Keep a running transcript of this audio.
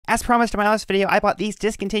As promised in my last video, I bought these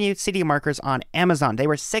discontinued CD markers on Amazon. They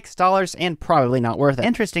were $6 and probably not worth it.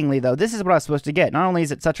 Interestingly though, this is what I was supposed to get. Not only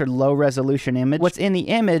is it such a low resolution image, what's in the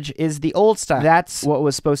image is the old style. That's what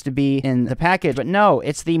was supposed to be in the package, but no,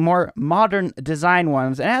 it's the more modern design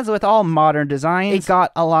ones. And as with all modern designs, it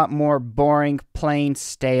got a lot more boring, plain,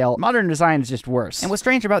 stale. Modern design is just worse. And what's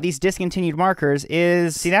strange about these discontinued markers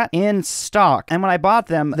is, see that? In stock. And when I bought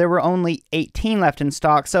them, there were only 18 left in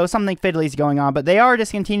stock, so something fiddly is going on, but they are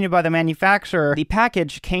discontinued by the manufacturer. The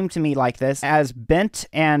package came to me like this, as bent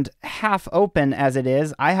and half open as it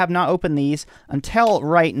is. I have not opened these until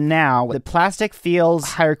right now. The plastic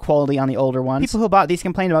feels higher quality on the older ones. People who bought these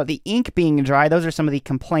complained about the ink being dry. Those are some of the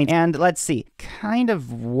complaints. And let's see, kind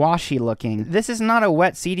of washy looking. This is not a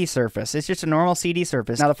wet CD surface. It's just a normal CD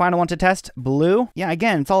surface. Now the final one to test, blue. Yeah,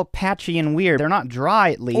 again, it's all patchy and weird. They're not dry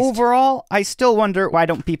at least. Overall, I still wonder why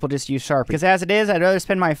don't people just use Sharpie? Because as it is, I'd rather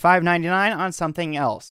spend my $5.99 on something else.